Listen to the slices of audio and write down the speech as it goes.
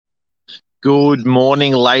Good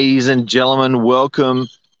morning, ladies and gentlemen. Welcome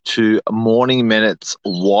to Morning Minutes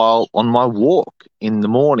while on my walk in the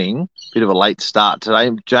morning. Bit of a late start today.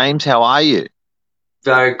 James, how are you?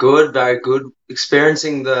 Very good, very good.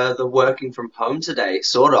 Experiencing the working from home today,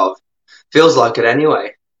 sort of. Feels like it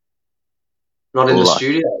anyway. Not in the Well,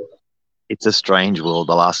 studio. it's a strange world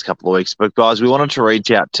the last couple of weeks. But, guys, we wanted to reach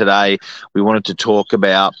out today. We wanted to talk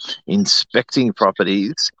about inspecting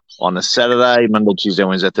properties on a Saturday, Monday, Tuesday,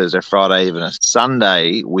 Wednesday, Thursday, Friday, even a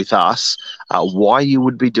Sunday with us. Why you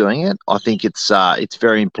would be doing it? I think it's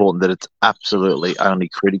very important that it's absolutely only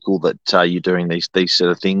critical that you're doing these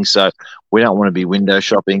sort of things. So we don't want to be window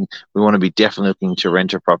shopping. We want to be definitely looking to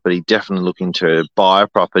rent a property, definitely looking to buy a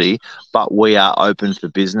property, but we are open for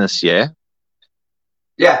business. Yeah.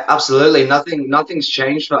 Yeah, absolutely. Nothing's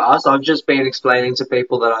changed for us. I've just been explaining to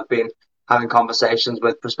people that I've been having conversations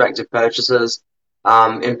with prospective purchasers,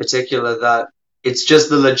 in particular, that it's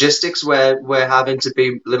just the logistics where we're having to be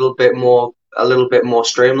a little bit more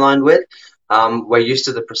streamlined with. We're used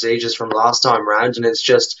to the procedures from last time round, and it's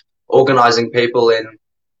just organizing people in,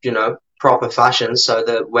 proper fashion so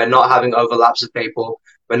that we're not having overlaps of people.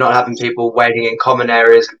 We're not having people waiting in common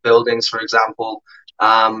areas of buildings, for example.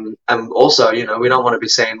 And also, we don't want to be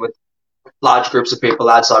seen with large groups of people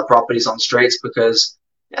outside properties on streets because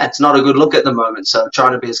it's not a good look at the moment. So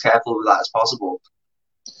trying to be as careful with that as possible.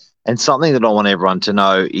 And something that I want everyone to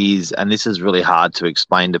know is, and this is really hard to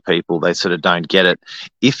explain to people, they sort of don't get it.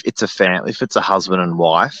 If it's a family, if it's a husband and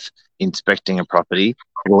wife inspecting a property,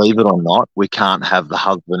 believe it or not, we can't have the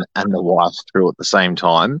husband and the wife through at the same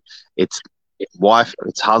time. It's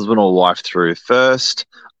it's husband or wife through first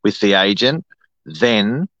with the agent,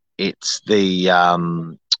 then it's the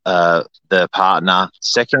partner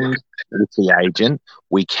second with the agent.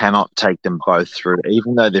 We cannot take them both through,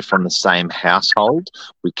 even though they're from the same household.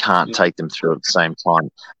 We can't take them through at the same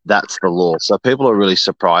time. That's the law. So people are really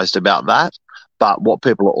surprised about that. But what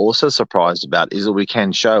people are also surprised about is that we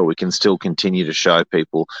can still continue to show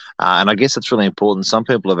people. And I guess it's really important. Some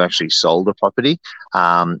people have actually sold a property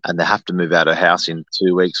and they have to move out of a house in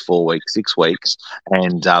 2 weeks, 4 weeks, 6 weeks,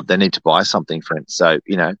 and they need to buy something for it. So,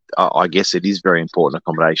 I guess it is very important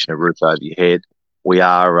accommodation, a roof over your head. We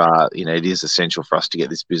are, it is essential for us to get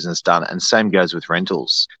this business done. And same goes with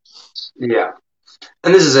rentals. Yeah.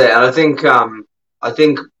 And this is it. And I think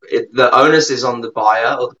the onus is on the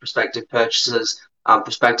buyer or the prospective purchasers,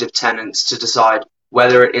 prospective tenants to decide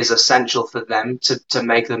whether it is essential for them to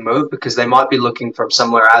make the move because they might be looking from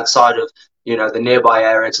somewhere outside of, the nearby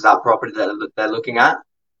area to that property that they're looking at.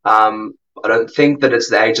 I don't think that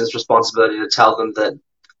it's the agent's responsibility to tell them that,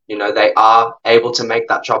 they are able to make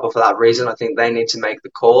that chopper for that reason. I think they need to make the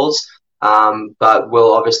calls. But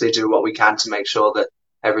we'll obviously do what we can to make sure that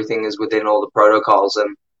everything is within all the protocols.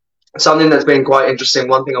 And something that's been quite interesting,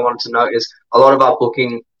 one thing I wanted to note is a lot of our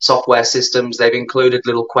booking software systems, they've included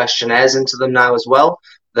little questionnaires into them now as well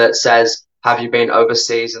that says, have you been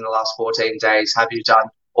overseas in the last 14 days? Have you done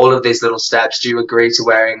all of these little steps? Do you agree to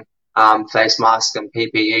wearing face masks and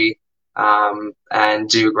PPE? And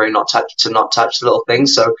do you agree not touch little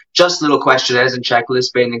things? So just little questionnaires and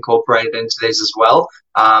checklists being incorporated into these as well,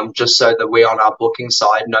 just so that we on our booking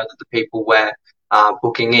side know that the people we're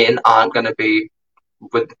booking in aren't going to be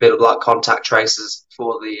with a bit of like contact traces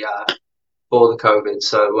for the COVID.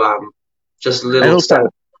 So just And little steps.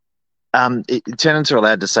 also, tenants are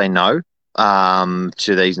allowed to say no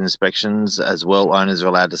to these inspections as well. Owners are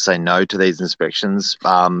allowed to say no to these inspections.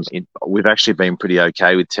 We've actually been pretty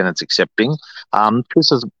okay with tenants accepting. Chris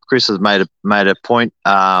has made a point.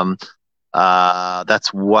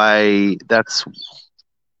 That's way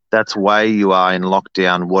you are in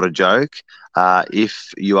lockdown. What a joke.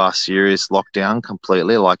 If you are serious lockdown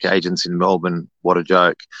completely, like agents in Melbourne, what a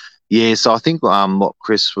joke. Yeah, so I think what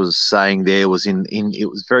Chris was saying there was in it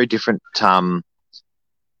was very different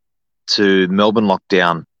to Melbourne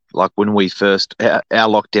lockdown. Like when we first, our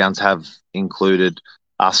lockdowns have included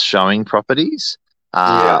us showing properties.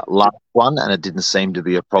 Yeah, Last one, and it didn't seem to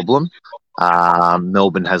be a problem.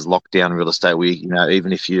 Melbourne has lockdown real estate.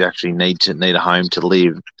 Even if you actually need a home to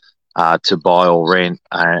live, to buy or rent,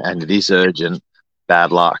 and it is urgent,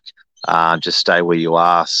 bad luck. Just stay where you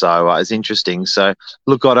are. So it's interesting. So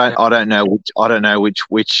look, I don't know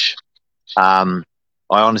which.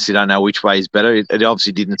 I honestly don't know which way is better. It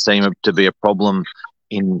obviously didn't seem to be a problem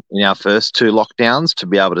in our first two lockdowns to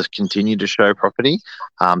be able to continue to show property.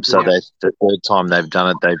 So yeah, the third time they've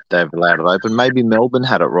done it, they've allowed it open. Maybe Melbourne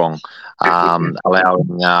had it wrong,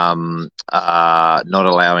 allowing not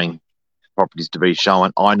allowing properties to be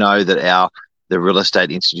shown. I know that the Real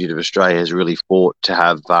Estate Institute of Australia has really fought to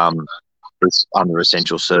have it's under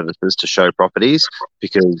essential services to show properties,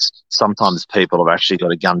 because sometimes people have actually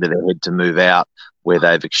got a gun to their head to move out, where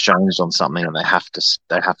they've exchanged on something and they have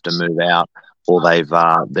to move out, or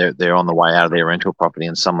they're on the way out of their rental property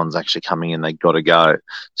and someone's actually coming in, they've got to go.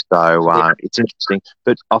 So it's interesting,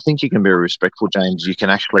 but I think you can be respectful, James. You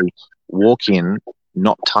can actually walk in,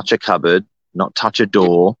 not touch a cupboard, not touch a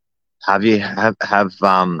door, have your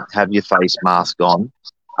face mask on,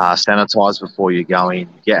 sanitize before you go in,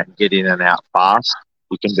 get in and out fast.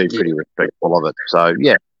 You can be pretty respectful of it. So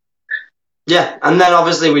yeah. Yeah, and then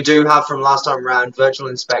obviously we do have from last time around virtual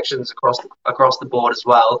inspections across the board as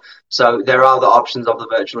well. So there are the options of the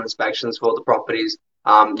virtual inspections for the properties,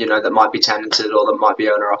 that might be tenanted or that might be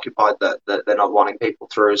owner occupied that they're not wanting people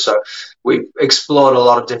through. So we've explored a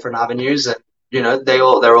lot of different avenues, and they're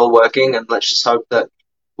all working. And let's just hope that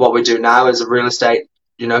what we do now is a real estate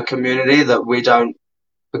community, that we don't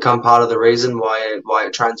become part of the reason why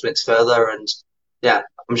it transmits further. And yeah,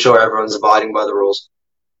 I'm sure everyone's abiding by the rules.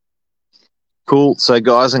 Cool. So,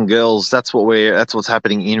 guys and girls, that's what's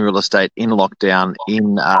happening in real estate in lockdown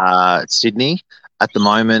in Sydney at the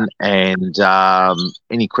moment. And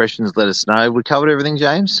any questions, let us know. We covered everything,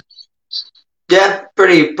 James. Yeah,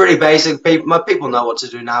 pretty basic. People know what to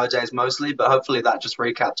do nowadays mostly, but hopefully that just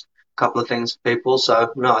recaps a couple of things for people.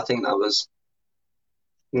 So no, I think that was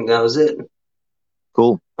it.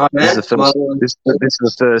 Cool. All right, this is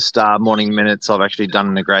the first morning minutes I've actually done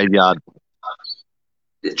in the graveyard.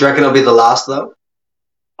 Do you reckon it'll be the last, though?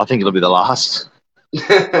 I think it'll be the last.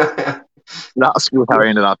 Last school how I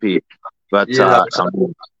ended up here. But, yeah.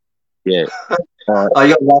 Oh,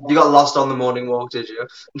 you got lost on the morning walk, did you?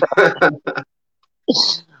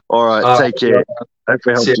 All right, take care. Hope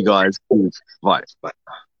we helped you guys. Bye. Bye.